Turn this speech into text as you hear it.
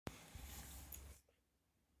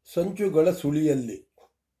ಸಂಚುಗಳ ಸುಳಿಯಲ್ಲಿ.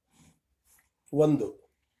 1.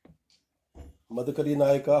 ಮದಕರಿ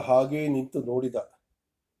ನಾಯಕ ಹಾಗೇ ನಿಂತು ನೋಡಿದ.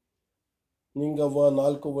 ನಿಂಗವ್ವ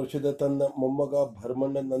 4 ವರ್ಷದ ತನ್ನ ಮೊಮ್ಮಗ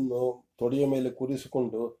ಭರಮಣ್ಣನನ್ನು ತೊಡೆಯ ಮೇಲೆ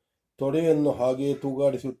ಕೂರಿಸಿಕೊಂಡು ತೊಡೆಯನ್ನು ಹಾಗೆ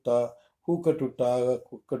ತೂಗಾಡಿಸುತ್ತಾ ಹೂ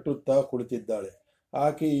ಕಟ್ಟುತ್ತಾ ಕುಳಿತಿದ್ದಾಳೆ.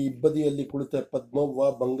 ಆಕೆ ಇಬ್ಬದಿಯಲ್ಲಿ ಕುಳಿತ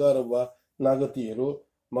ಪದ್ಮವ್ವ, ಬಂಗಾರವ್ವ, ನಾಗತಿಯರು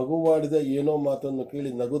ಮಗುವಾಡಿದ ಏನೋ ಮಾತನ್ನು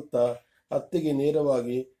ಕೇಳಿ ನಗುತ್ತಾ ಅತ್ತೆಗೆ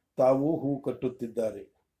ನೇರವಾಗಿ ತಾವೂ ಹೂ ಕಟ್ಟುತ್ತಿದ್ದಾರೆ.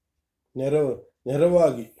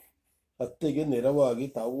 ಅತ್ತೆಗೆ ನೆರವಾಗಿ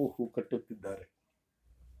ತಾವೂ ಹೂ ಕಟ್ಟುತ್ತಿದ್ದಾರೆ.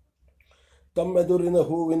 ತಮ್ಮೆದುರಿನ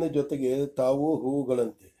ಹೂವಿನ ಜೊತೆಗೆ ತಾವೂ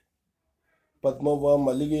ಹೂವುಗಳಂತೆ. ಪದ್ಮವ್ವ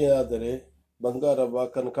ಮಲ್ಲಿಗೆಯಾದರೆ ಬಂಗಾರವ್ವ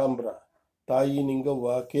ಕನಕಾಂಬ್ರ, ತಾಯಿ ನಿಂಗವ್ವ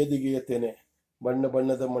ಕೇದಿಗೆಯ ತೆನೆ. ಬಣ್ಣ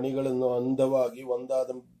ಬಣ್ಣದ ಮಣಿಗಳನ್ನು ಅಂದವಾಗಿ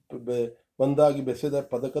ಒಂದಾಗಿ ಬೆಸೆದ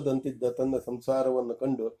ಪದಕದಂತಿದ್ದ ತನ್ನ ಸಂಸಾರವನ್ನು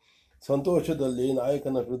ಕಂಡು ಸಂತೋಷದಲ್ಲಿ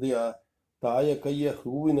ನಾಯಕನ ಹೃದಯ ತಾಯ ಕೈಯ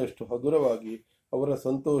ಹೂವಿನಷ್ಟು ಹಗುರವಾಗಿ ಅವರ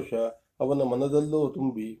ಸಂತೋಷ ಅವನ ಮನದಲ್ಲೂ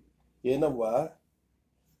ತುಂಬಿ, ಏನವ್ವ,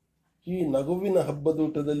 ಈ ನಗುವಿನ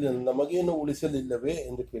ಹಬ್ಬದೂಟದಲ್ಲಿ ನಮಗೇನು ಉಳಿಸಲಿಲ್ಲವೇ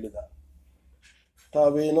ಎಂದು ಕೇಳಿದ.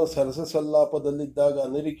 ತಾವೇನೋ ಸರಸಲ್ಲಾಪದಲ್ಲಿದ್ದಾಗ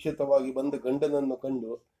ಅನಿರೀಕ್ಷಿತವಾಗಿ ಬಂದ ಗಂಡನನ್ನು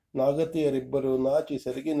ಕಂಡು ನಾಗತಿಯರಿಬ್ಬರು ನಾಚಿ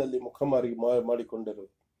ಸೆರಗಿನಲ್ಲಿ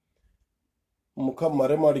ಮುಖ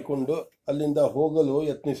ಮರೆ ಮಾಡಿಕೊಂಡು ಅಲ್ಲಿಂದ ಹೋಗಲು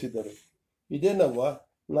ಯತ್ನಿಸಿದರು. ಇದೇನವ್ವ,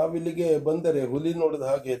 ನಾವಿಲ್ಲಿಗೆ ಬಂದರೆ ಹುಲಿ ನೋಡಿದ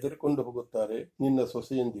ಹಾಗೆ ಹೆದರಿಕೊಂಡು ಹೋಗುತ್ತಾರೆ ನಿನ್ನ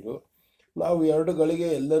ಸೊಸೆಯಂದಿರು. ನಾವು 2 ಗಳಿಗೆ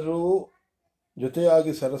ಎಲ್ಲರೂ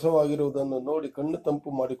ಜೊತೆಯಾಗಿ ಸರಸವಾಗಿರುವುದನ್ನು ನೋಡಿ ಕಣ್ಣು ತಂಪು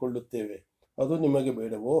ಮಾಡಿಕೊಳ್ಳುತ್ತೇವೆ. ಅದು ನಿಮಗೆ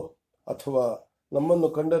ಬೇಡವೋ? ಅಥವಾ ನಮ್ಮನ್ನು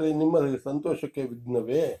ಕಂಡರೆ ನಿಮ್ಮ ಸಂತೋಷಕ್ಕೆ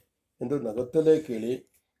ವಿಘ್ನವೇ ಎಂದು ನಗುತ್ತಲೇ ಕೇಳಿ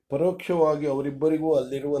ಪರೋಕ್ಷವಾಗಿ ಅವರಿಬ್ಬರಿಗೂ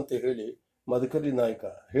ಅಲ್ಲಿರುವಂತೆ ಹೇಳಿದ ಮದಕರಿ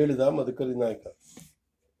ನಾಯಕ.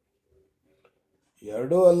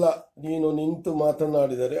 2 ಅಲ್ಲ, ನೀನು ನಿಂತು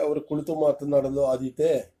ಮಾತನಾಡಿದರೆ ಅವರು ಕುಳಿತು ಮಾತನಾಡಲು ಆದೀತೆ.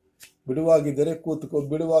 ಬಿಡುವಾಗಿದ್ದರೆ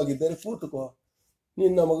ಕೂತುಕೋ.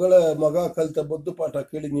 ನಿನ್ನ ಮಗ ಕಲಿತ ಬೊದ್ದು ಪಾಠ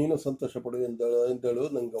ಕೇಳಿ ನೀನು ಸಂತೋಷ ಪಡು ಎಂದಳು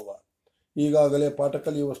ನಂಗವ್ವ. ಈಗಾಗಲೇ ಪಾಠ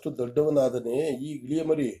ಕಲಿಯುವಷ್ಟು ದೊಡ್ಡವನಾದನೇ ಈ ಗಿಳಿಯ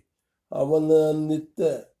ಮರಿ.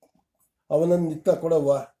 ಅವನನ್ನಿತ್ತ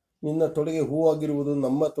ಕೊಡವ್ವ. ನಿನ್ನ ತೊಡೆಗೆ ಹೂವಾಗಿರುವುದು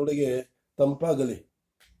ನಮ್ಮ ತೊಡೆಗೆ ತಂಪಾಗಲಿ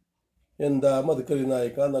ಎಂದ ಮದಕರಿ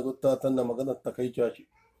ನಾಯಕ ನಗುತ್ತಾ ತನ್ನ ಮಗನತ್ತ ಕೈ ಚಾಚಿ.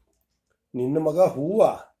 ನಿನ್ನ ಮಗ ಹೂವ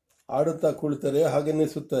ಆಡುತ್ತಾ ಕುಳಿತರೆ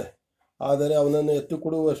ಹಾಗೆನ್ನಿಸುತ್ತೆ. ಆದರೆ ಅವನನ್ನು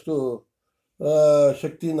ಎತ್ತುಕೊಡುವಷ್ಟು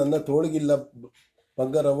ಶಕ್ತಿ ನನ್ನ ತೋಳಿಗಿಲ್ಲ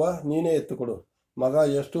ಬಂಗಾರವ್ವ. ನೀನೇ ಎತ್ತುಕೊಡು. ಮಗ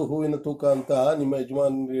ಎಷ್ಟು ಹೂವಿನ ತೂಕ ಅಂತ ನಿಮ್ಮ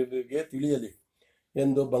ಯಜಮಾನರಿಗೆ ತಿಳಿಯಲಿ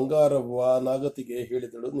ಎಂದು ಬಂಗಾರವ್ವ ನಾಗತಿಗೆ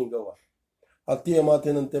ಹೇಳಿದಳು ನಿಂಗವ್ವ. ಅತ್ತಿಯ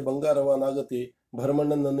ಮಾತಿನಂತೆ ಬಂಗಾರವ್ವ ನಾಗತಿ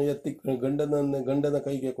ಭರಮಣ್ಣನನ್ನು ಎತ್ತಿ ಗಂಡನ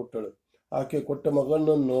ಕೈಗೆ ಕೊಟ್ಟಳು. ಆಕೆ ಕೊಟ್ಟ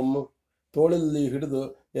ಮಗನನ್ನು ತೋಳಲ್ಲಿ ಹಿಡಿದು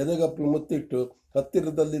ಎದೆಗಪ್ಪಿ ಮುತ್ತಿಟ್ಟು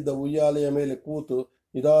ಹತ್ತಿರದಲ್ಲಿದ್ದ ಉಯ್ಯಾಲೆಯ ಮೇಲೆ ಕೂತು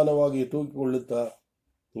ನಿಧಾನವಾಗಿ ತೂಗಿಕೊಳ್ಳುತ್ತಾ,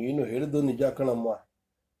 ನೀನು ಹೇಳಿದ್ದು ನಿಜ ಕಣಮ್ಮ.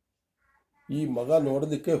 ಈ ಮಗ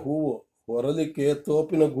ನೋಡಲಿಕ್ಕೆ ಹೂವು, ಹೊರಲಿಕ್ಕೆ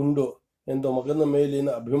ತೋಪಿನ ಗುಂಡು ಎಂದು ಮಗನ ಮೇಲಿನ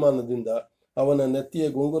ಅಭಿಮಾನದಿಂದ ಅವನ ನೆತ್ತಿಯ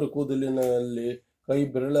ಗುಂಗುರು ಕೂದಲಿನಲ್ಲಿ ಕೈ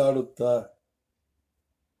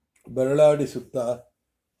ಬೆರಳಾಡಿಸುತ್ತಾ,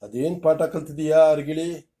 ಅದೇನು ಪಾಠ ಕಲ್ತಿದೀಯಾ ಅರ್ಗಿಳಿ,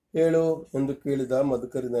 ಹೇಳು ಎಂದು ಕೇಳಿದ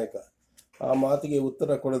ಮದಕರಿ ನಾಯಕ. ಆ ಮಾತಿಗೆ ಉತ್ತರ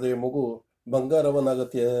ಕೊಡದೆ ಮಗು ಬಂಗಾರವ್ವ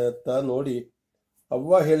ನಾಗತಿಯತ್ತ ನೋಡಿ,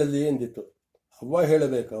 ಅವ್ವ ಹೇಳಲಿ ಎಂದಿತು. ಅವ್ವ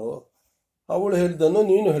ಹೇಳಬೇಕೋ? ಅವಳು ಹೇಳಿದ್ದನ್ನು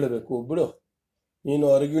ನೀನು ಹೇಳಬೇಕು. ಬಿಡು, ನೀನು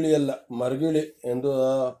ಅರಗಿಳಿಯಲ್ಲ ಮರಗಿಳಿ ಎಂದು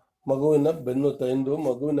ಮಗುವಿನ ಬೆನ್ನು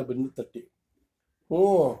ತಟ್ಟಿ.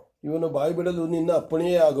 ಇವನು ಬಾಯಿ ಬಿಡಲು ನಿನ್ನ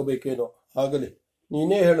ಅಪ್ಪಣೆಯೇ ಆಗಬೇಕೇನೋ. ಆಗಲಿ,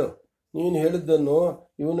 ನೀನೇ ಹೇಳು. ನೀನು ಹೇಳಿದ್ದನ್ನು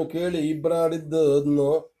ಇವನು ಕೇಳಿ ಇಬ್ಬರಾಡಿದ್ದನ್ನು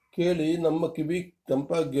ಕೇಳಿ ನಮ್ಮ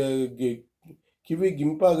ಕಿವಿ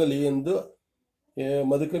ಗಿಂಪಾಗಲಿ ಎಂದು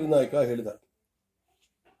ಮದಕರಿ ನಾಯಕ ಹೇಳಿದ.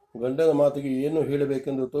 ಗಂಡನ ಮಾತಿಗೆ ಏನು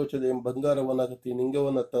ಹೇಳಬೇಕೆಂದು ತೋಚದೆ ಬಂಗಾರವ್ವ ನಾಗತಿ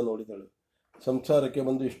ನಿಂಗವ್ವನತ್ತ ನೋಡಿದಳು. ಸಂಸಾರಕ್ಕೆ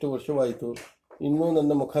ಬಂದು ಇಷ್ಟು ವರ್ಷವಾಯಿತು, ಇನ್ನೂ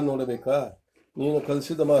ನನ್ನ ಮುಖ ನೋಡಬೇಕಾ? ನೀನು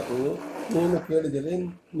ಕಲಿಸಿದ ಮಾತು ನೀನು ಕೇಳಿದರೆ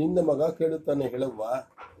ನಿನ್ನ ಮಗ ಕೇಳುತ್ತಾನೆ, ಹೇಳವ್ವ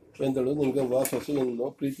ಎಂದಳು ನಿಂಗವ್ವ ಸೊಸೆಯನ್ನು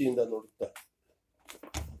ಪ್ರೀತಿಯಿಂದ ನೋಡುತ್ತಾ.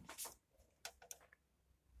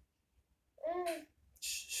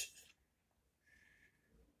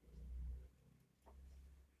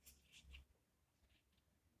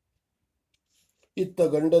 ಇತ್ತ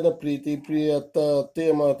ಗಂಡನ ಪ್ರೀತಿ ಅತ್ತೆಯ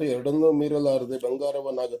ಮಾತು ಎರಡನ್ನೂ ಮೀರಲಾರದೆ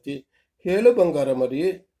ಬಂಗಾರವ್ವ ನಾಗತಿ, ಹೇಳು ಬಂಗಾರ ಮರಿ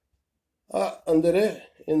ಅಂದರೆ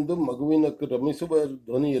ಎಂದು ಮಗುವಿನ ರಮಿಸುವ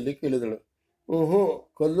ಧ್ವನಿಯಲ್ಲಿ ಕೇಳಿದಳು.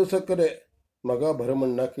 ಕಲ್ಲು ಸಕ್ಕರೆ ಮಗ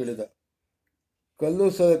ಭರಮಣ್ಣ ಕೇಳಿದ. ಕಲ್ಲು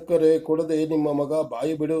ಸಕ್ಕರೆ ಕೊಡದೆ ನಿಮ್ಮ ಮಗ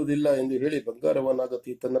ಬಾಯಿ ಬಿಡುವುದಿಲ್ಲ ಎಂದು ಹೇಳಿ ಬಂಗಾರವ್ವ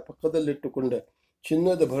ನಾಗತಿ ತನ್ನ ಪಕ್ಕದಲ್ಲಿಟ್ಟುಕೊಂಡ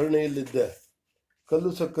ಚಿನ್ನದ ಭರಣಿಯಲ್ಲಿದ್ದ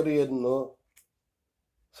ಕಲ್ಲು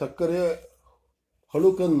ಸಕ್ಕರೆ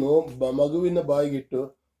ಹಳುಕನ್ನು ಮಗುವಿನ ಬಾಯಿಗಿಟ್ಟು,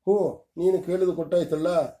 ನೀನು ಕೇಳಿದು ಕೊಟ್ಟಾಯ್ತಲ್ಲ,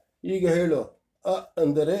 ಈಗ ಹೇಳು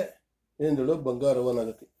ಅಂದರೆ ಎಂದಳು ಬಂಗಾರವ್ವ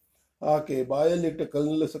ನಾಗತಿ. ಆಕೆ ಬಾಯಲ್ಲಿಟ್ಟ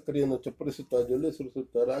ಕಲ್ಲು ಸಕ್ಕರೆಯನ್ನು ಚಪ್ಪರಿಸುತ್ತಾ ಜೊಲ್ಲೆ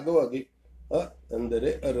ಸುರಿಸುತ್ತಾ ರಾಗವಾಗಿ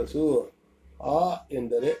ಅಂದರೆ ಅರಸು ಆ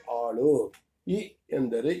ಎಂದರೆ ಆಳು, ಇ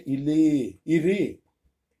ಎಂದರೆ ಇರಿ,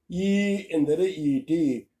 ಈ ಎಂದರೆ ಈಟಿ,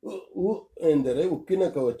 ಉ ಎಂದರೆ ಉಕ್ಕಿನ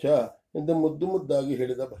ಕವಚ ಎಂದು ಮುದ್ದು ಮುದ್ದಾಗಿ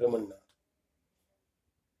ಹೇಳಿದ ಭರಮಣ್ಣ.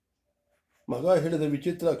 ಮಗ ಹೇಳಿದ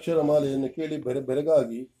ವಿಚಿತ್ರ ಅಕ್ಷರಮಾಲೆಯನ್ನು ಕೇಳಿ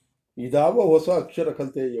ಬೆರಗಾಗಿ, ಇದಾವ ಹೊಸ ಅಕ್ಷರ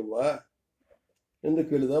ಕಲ್ತೆಯವ್ವ ಎಂದು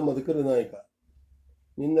ಕೇಳಿದ ಮಧುಕರಿ ನಾಯಕ.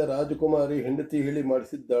 ನಿನ್ನ ರಾಜಕುಮಾರಿ ಹೆಂಡತಿ ಹೇಳಿ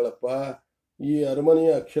ಮಾಡಿಸಿದ್ದಾಳಪ್ಪ ಈ ಅರಮನೆಯ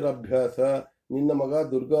ಅಕ್ಷರಾಭ್ಯಾಸ. ನಿನ್ನ ಮಗ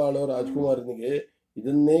ದುರ್ಗಾ ಆಳೋ ರಾಜಕುಮಾರನಿಗೆ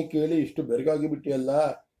ಇದನ್ನೇ ಕೇಳಿ ಇಷ್ಟು ಬೆರಗಾಗಿ ಬಿಟ್ಟಿಯಲ್ಲ.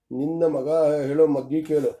 ನಿನ್ನ ಮಗ ಹೇಳೋ ಮಗ್ಗಿ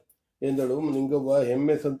ಕೇಳು ಎಂದಳು ನಿಂಗವ್ವ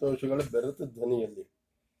ಹೆಮ್ಮೆ ಸಂತೋಷಗಳ ಬೆರೆತ ಧ್ವನಿಯಲ್ಲಿ.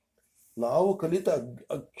 ನಾವು ಕಲಿತ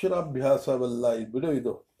ಅಕ್ಷರಾಭ್ಯಾಸವಲ್ಲ ಬಿಡು,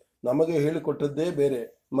 ಇದು ನಮಗೆ ಹೇಳಿಕೊಟ್ಟದ್ದೇ ಬೇರೆ.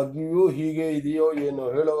 ಮಗ್ಗಿಯೂ ಹೀಗೆ ಇದೆಯೋ ಏನೋ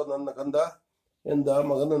ಹೇಳೋ ನನ್ನ ಕಂದ ಎಂದ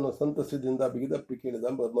ಮಗನನ್ನು ಸಂತಸದಿಂದ ಬಿಗಿದಪ್ಪಿ ಕೇಳಿದ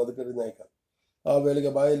ಮಧುಕರಿ ನಾಯಕ. ಆ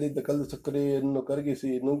ವೇಳೆಗೆ ಬಾಯಲ್ಲಿದ್ದ ಕಲ್ಲು ಸಕ್ಕರೆಯನ್ನು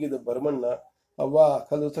ಕರಗಿಸಿ ನುಂಗಿದ ಭರಮಣ್ಣ, ಅವ್ವ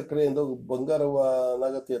ಕಲ್ಲು ಸಕ್ಕರೆ ಎಂದು ಬಂಗಾರವ್ವ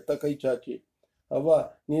ನಗತಿ ಎತ್ತ ಕೈ ಚಾಚಿ, ಅವ್ವ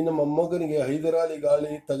ನಿನ್ನ ಮೊಮ್ಮಗನಿಗೆ ಹೈದರಾಲಿ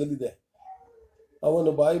ಗಾಳಿ ತಗಲಿದೆ.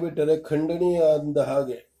 ಅವನು ಬಾಯಿ ಬಿಟ್ಟರೆ ಖಂಡಣಿ ಅಂದ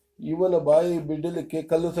ಹಾಗೆ. ಇವನ ಬಾಯಿ ಬಿಡಲಿಕ್ಕೆ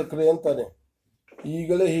ಕಲ್ಲು ಸಕ್ಕರೆ ಅಂತಾನೆ.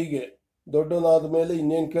 ಈಗಲೇ ಹೀಗೆ, ದೊಡ್ಡನಾದ ಮೇಲೆ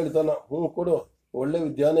ಇನ್ನೇನು ಕೇಳ್ತಾನ. ಹ್ಞೂ ಕೊಡು, ಒಳ್ಳೆ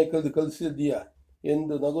ವಿದ್ಯಾನೆ ಕಲಿಸಿದ್ದೀಯಾ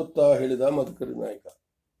ಎಂದು ನಗುತ್ತಾ ಹೇಳಿದ ಮಧುಕರಿ ನಾಯಕ.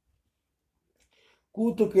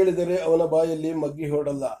 ಕೂತು ಕೇಳಿದರೆ ಅವನ ಬಾಯಲ್ಲಿ ಮಗ್ಗಿ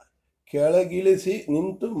ಹೊಡಲ್ಲ. ಕೆಳಗಿಳಿಸಿ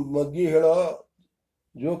ನಿಂತು ಮಗ್ಗಿ ಹೇಳೋ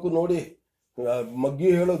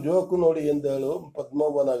ಜೋಕು ನೋಡಿ ಎಂದೇಳು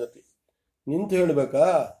ಪದ್ಮವ್ವನಾಗತಿ. ನಿಂತು ಹೇಳಬೇಕಾ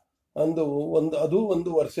ಅಂದು ಅದು ಒಂದು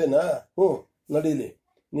ವರ್ಷನಾ? ಹ್ಞೂ ನಡೀಲಿ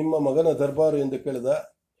ನಿಮ್ಮ ಮಗನ ದರ್ಬಾರು ಎಂದು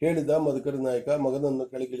ಹೇಳಿದ ಮಧುಕರಿ ನಾಯಕ ಮಗನನ್ನು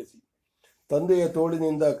ಕೆಳಗಿಳಿಸಿ. ತಂದೆಯ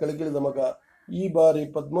ತೋಳಿನಿಂದ ಕೆಳಗಿಳಿದ ಮಗ ಈ ಬಾರಿ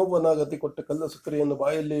ಪದ್ಮವ್ವನಾಗತಿ ಕೊಟ್ಟ ಕಲ್ಲು ಸಕ್ಕರೆಯನ್ನು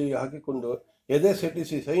ಬಾಯಲ್ಲಿ ಹಾಕಿಕೊಂಡು ಎದೆ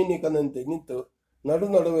ಸೆಟಿಸಿ ಸೈನಿಕನಂತೆ ನಿಂತು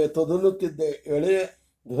ನಡುವೆ ತೊದಲುತ್ತಿದ್ದ ಎಳೆಯ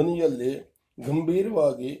ಧ್ವನಿಯಲ್ಲಿ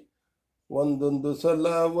ಗಂಭೀರವಾಗಿ, ಒಂದೊಂದು ಸಲ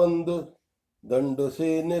ಒಂದು ದಂಡು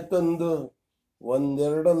ಸೇನೆ ತಂದು,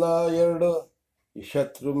 ಒಂದೆರಡಲ ಎರಡು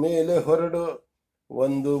ಶತ್ರು ಮೇಲೆ ಹೊರಡು,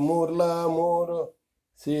 ಒಂದು ಮೂರ್ಲ ಮೂರು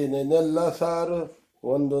ಸೇನೆನೆಲ್ಲ ಸಾರು,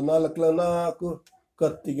 ಒಂದು ನಾಲ್ಕಲ ನಾಲ್ಕು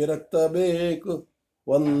ಕತ್ತಿಗೆ ರಕ್ತ ಬೇಕು,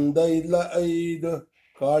 ಒಂದೈದ್ಲ ಐದು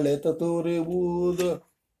ಕಾಳೆ ತೂರಿ ಊದು,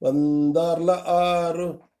 ಒಂದಾರ್ಲ ಆರು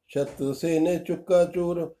ಶತ್ರು ಸೇನೆ ಚುಕ್ಕ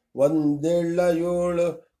ಚೂರು, ಒಂದೇಳ ಏಳು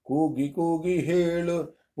ಕೂಗಿ ಕೂಗಿ ಹೇಳು,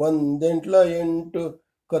 ಒಂದೆಂಟ್ಲ ಎಂಟು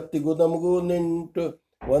ಕತ್ತಿಗೂ ನಮಗೂ ನೆಂಟು,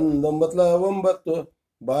 ಒಂದೊಂಬತ್ಲ ಒಂಬತ್ತು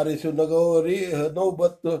ಬಾರಿಸು ನಗೋರಿ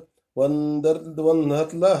 90, ಒಂದ್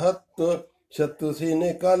ಹತ್ಲ 10 ಶತ್ರು ಸೇನೆ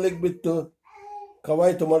ಕಾಲಿಗೆ ಬಿತ್ತು.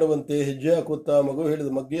 ಕವಾಯತು ಮಾಡುವಂತೆ ಹೆಜ್ಜೆ ಹಾಕುತ್ತಾ ಮಗು ಹೇಳಿದ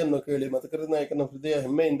ಮಗ್ಗಿಯನ್ನು ಕೇಳಿ ಮಧುಕರಿ ನಾಯಕನ ಹೃದಯ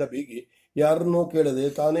ಹೆಮ್ಮೆಯಿಂದ ಬೀಗಿ ಯಾರನ್ನೂ ಕೇಳದೆ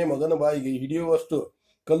ತಾನೇ ಮಗನ ಬಾಯಿಗೆ ಹಿಡಿಯುವಷ್ಟು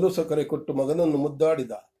ಕಲ್ಲು ಸಕ್ಕರೆ ಕೊಟ್ಟು ಮಗನನ್ನು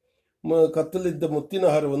ಮುದ್ದಾಡಿದ. ಕತ್ತಲಿದ್ದ ಮುತ್ತಿನ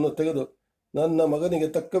ಹಾರವನ್ನು ತೆಗೆದು, ನನ್ನ ಮಗನಿಗೆ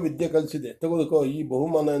ತಕ್ಕ ವಿದ್ಯೆ ಕಲಿಸಿದೆ, ತೆಗೆದುಕೋ ಈ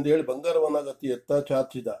ಬಹುಮಾನ ಎಂದು ಹೇಳಿ ಬಂಗಾರವನಾಗತಿ ಎತ್ತ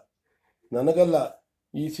ಚಾಚಿದ. ನನಗಲ್ಲ,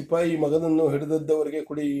 ಈ ಸಿಪಾಯಿ ಮಗನನ್ನು ಹಿಡಿದದ್ದವರಿಗೆ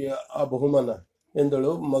ಕೊಡಿ ಆ ಬಹುಮಾನ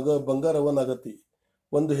ಎಂದಳು ಬಂಗಾರವನಾಗತಿ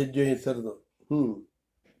ಒಂದು ಹೆಜ್ಜೆ ಸರಿದು.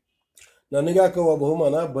 ನನಗ್ಯಾಕವ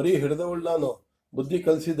ಬಹುಮಾನ? ಬರೀ ಹಿಡಿದವಳು ನಾನು, ಬುದ್ಧಿ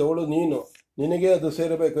ಕಲಿಸಿದವಳು ನೀನು, ನಿನಗೆ ಅದು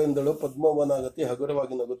ಸೇರಬೇಕು ಎಂದಳು ಪದ್ಮವ್ವನಾಗತಿ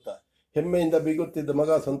ಹಗುರವಾಗಿ ನಗುತ್ತಾ. ಹೆಮ್ಮೆಯಿಂದ ಬೀಗುತ್ತಿದ್ದ ಮಗ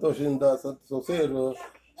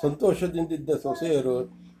ಸಂತೋಷದಿಂದಿದ್ದ ಸೊಸೆಯರು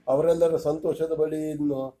ಅವರೆಲ್ಲರ ಸಂತೋಷದ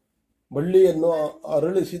ಬಳ್ಳಿಯನ್ನು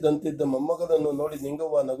ಅರಳಿಸಿದಂತಿದ್ದ ಮೊಮ್ಮಗನನ್ನು ನೋಡಿ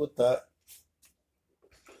ನಿಂಗವ್ವ ನಗುತ್ತಾ,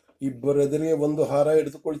 ಇಬ್ಬರೆದುರಿಗೆ ಒಂದು ಹಾರ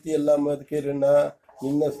ಹಿಡಿದುಕೊಳ್ತೀಯಲ್ಲ ಮಧುಕೇರಣ್ಣ,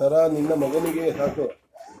 ನಿನ್ನ ಸರ ನಿನ್ನ ಮಗನಿಗೆ ಸಾಕು,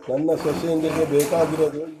 ನನ್ನ ಸೊಸೆಯೊಂದಿಗೆ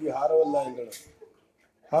ಬೇಕಾಗಿರೋದು ಈ ಹಾರವಲ್ಲ ಎಂದಳು.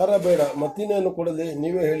 ಹಾರ ಬೇಡ, ಮತ್ತಿನೇನು ಕೊಡಲಿ,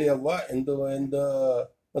 ನೀವೇ ಹೇಳಿ ಅವ್ವ ಎಂದ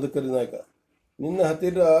ಮಧುಕರಿ ನಾಯಕ. ನಿನ್ನ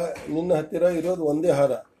ಹತ್ತಿರ ಇರೋದು ಒಂದೇ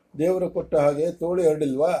ಹಾರ, ದೇವರು ಕೊಟ್ಟ ಹಾಗೆ ತೋಳಿ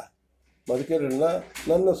ಹರಡಿಲ್ವಾ ಮಧುಕೇರಣ್ಣ?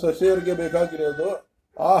 ನನ್ನ ಸೊಸೆಯರಿಗೆ ಬೇಕಾಗಿರೋದು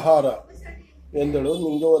ಆ ಹಾರ ಎಂದಳು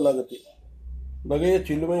ನಿಂಗವ್ವನಾಗತಿ ಬಗೆಯ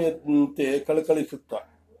ಚಿಲುಮೆಯಂತೆ ಕಳಕಳಿಸುತ್ತ.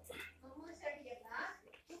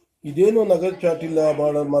 ಇದೇನು ನಗದು ಚಾಟಿಲ್ಲ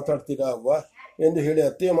ಮಾತಾಡ್ತೀರಾ ಅವ್ವ ಎಂದು ಹೇಳಿ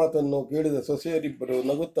ಅತ್ತೆಯ ಮಾತನ್ನು ಕೇಳಿದ ಸೊಸೆಯರಿಬ್ಬರು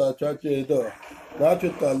ನಗುತ್ತಾ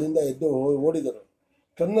ನಾಚುತ್ತಾ ಅಲ್ಲಿಂದ ಎದ್ದು ಓಡಿದರು.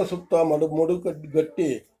 ತನ್ನ ಸುತ್ತ ಮುಡುಗಟ್ಟಿ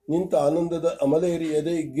ನಿಂತ ಆನಂದದ ಅಮಲೇರಿ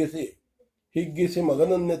ಎದೆ ಹಿಗ್ಗಿಸಿ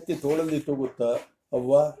ಮಗನನ್ನೆತ್ತಿ ತೋಳಲ್ಲಿ ತೂಗುತ್ತಾ,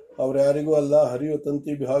 ಅವ್ವ ಅವರ್ಯಾರಿಗೂ ಅಲ್ಲ, ಹರಿಯೋ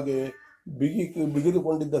ತಂತಿ ಹಾಗೆ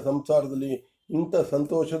ಬಿಗಿದುಕೊಂಡಿದ್ದ ಸಂಸಾರದಲ್ಲಿ ಇಂಥ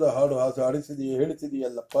ಸಂತೋಷದ ಹಾಡು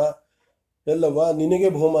ಹೇಳಿಸಿದೆಯಲ್ಲಪ್ಪ, ಎಲ್ಲವ್ವ ನಿನಗೆ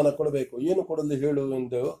ಬಹುಮಾನ ಕೊಡಬೇಕು, ಏನು ಕೊಡಲಿ ಹೇಳು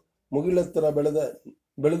ಎಂದು ಮುಗಿಲೆತ್ತರ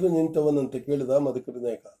ಬೆಳೆದು ನಿಂತವನಂತೆ ಕೇಳಿದ ಮಧುಕರಿ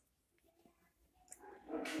ನಾಯಕ.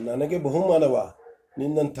 ನನಗೆ ಬಹುಮಾನವ?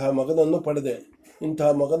 ನಿನ್ನಂತಹ ಮಗನನ್ನು ಪಡೆದೆ, ಇಂತಹ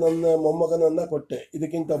ಮೊಮ್ಮಗನನ್ನ ಕೊಟ್ಟೆ,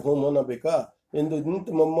 ಇದಕ್ಕಿಂತ ಬಹುಮಾನ ಬೇಕಾ ಎಂದು ನಿಂತ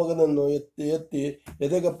ಮೊಮ್ಮಗನನ್ನು ಎತ್ತಿ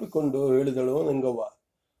ಎದೆಗಪ್ಪಿಕೊಂಡು ಹೇಳಿದಳು ನಿಂಗವ್ವ.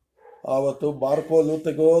 ಆವತ್ತು ಬಾರ್ಕೋಲು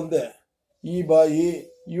ತೆಗೋದೆ, ಈ ಬಾಯಿ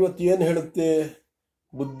ಇವತ್ತೇನು ಹೇಳುತ್ತೆ?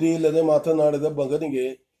 ಬುದ್ಧಿ ಇಲ್ಲದೆ ಮಾತನಾಡಿದ ಮಗನಿಗೆ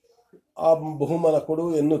ಆ ಬಹುಮಾನ ಕೊಡು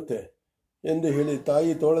ಎನ್ನುತ್ತೆ. ಎಂದು ಹೇಳಿ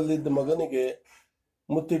ತಾಯಿ ತೋಳಲಿದ್ದ ಮಗನಿಗೆ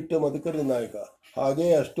ಮುತ್ತಿಟ್ಟ ಮಧುಕರಿ ನಾಯಕ. ಹಾಗೇ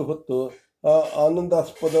ಅಷ್ಟು ಹೊತ್ತು ಆ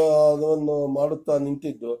ಆನಂದಾಸ್ಪದವನ್ನು ಮಾಡುತ್ತಾ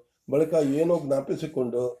ನಿಂತಿದ್ದು. ಬಳಿಕ ಏನೋ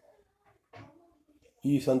ಜ್ಞಾಪಿಸಿಕೊಂಡು,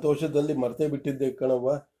 ಈ ಸಂತೋಷದಲ್ಲಿ ಮರ್ತೇ ಬಿಟ್ಟಿದ್ದೆ ಕಣವ್ವ,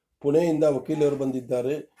 ಪುಣೆಯಿಂದ ವಕೀಲರು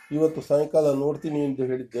ಬಂದಿದ್ದಾರೆ, ಇವತ್ತು ಸಾಯಂಕಾಲ ನೋಡ್ತೀನಿ ಎಂದು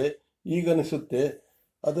ಹೇಳಿದ್ದೆ. ಈಗನಿಸುತ್ತೆ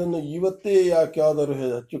ಅದನ್ನು ಇವತ್ತೇ ಯಾಕ್ಯಾದರೂ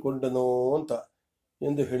ಹಚ್ಚಿಕೊಂಡನೋ ಅಂತ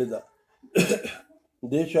ಎಂದು ಹೇಳಿದ.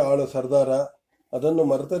 ದೇಶ ಆಳ ಸರ್ದಾರ, ಅದನ್ನು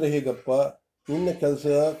ಮರೆತರೆ ಹೇಗಪ್ಪ? ನಿನ್ನ ಕೆಲಸ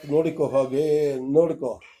ನೋಡಿಕೋ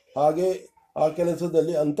ಹಾಗೆ ಆ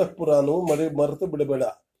ಕೆಲಸದಲ್ಲಿ ಅಂತಃಪುರಾನು ಮರೆತು ಬಿಡಬೇಡ.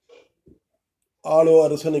 ಆಳುವ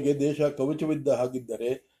ಅರಸನಿಗೆ ದೇಶ ಕವಚವಿದ್ದ ಹಾಗಿದ್ದರೆ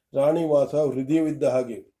ರಾಣಿವಾಸ ಹೃದಯವಿದ್ದ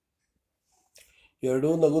ಹಾಗೆ. ಎರಡೂ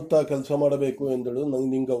ನಗುತ್ತಾ ಕೆಲಸ ಮಾಡಬೇಕು ಎಂದಳು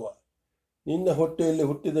ನಿಂಗವ್ವ. ನಿನ್ನ ಹೊಟ್ಟೆಯಲ್ಲಿ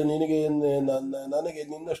ಹುಟ್ಟಿದ ನನಗೆ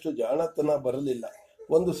ನಿನ್ನಷ್ಟು ಜಾಣತನ ಬರಲಿಲ್ಲ.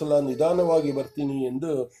 ಒಂದು ಸಲ ನಿಧಾನವಾಗಿ ಬರ್ತೀನಿ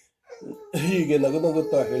ಎಂದು ಹೀಗೆ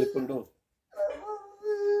ನಗುತ್ತಾ ಹೇಳಿಕೊಂಡು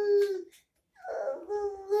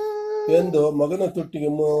ಎಂದು ಮಗನ ತುಟಿಗೆ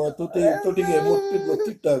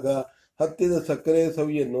ಮುತ್ತಿಟ್ಟಾಗ ಹತ್ತಿದ ಸಕ್ಕರೆ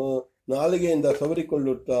ಸವಿಯನ್ನು ನಾಲಿಗೆಯಿಂದ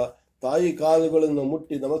ಸವರಿಕೊಳ್ಳುತ್ತಾ ತಾಯಿ ಕಾಲುಗಳನ್ನು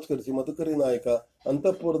ಮುಟ್ಟಿ ನಮಸ್ಕರಿಸಿ ಮಧುಕರಿ ನಾಯಕ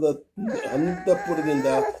ಅಂತಃಪುರದಿಂದ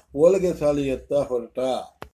ಓಲಗೆ ಸಾಲಿಯತ್ತ ಹೊರಟ.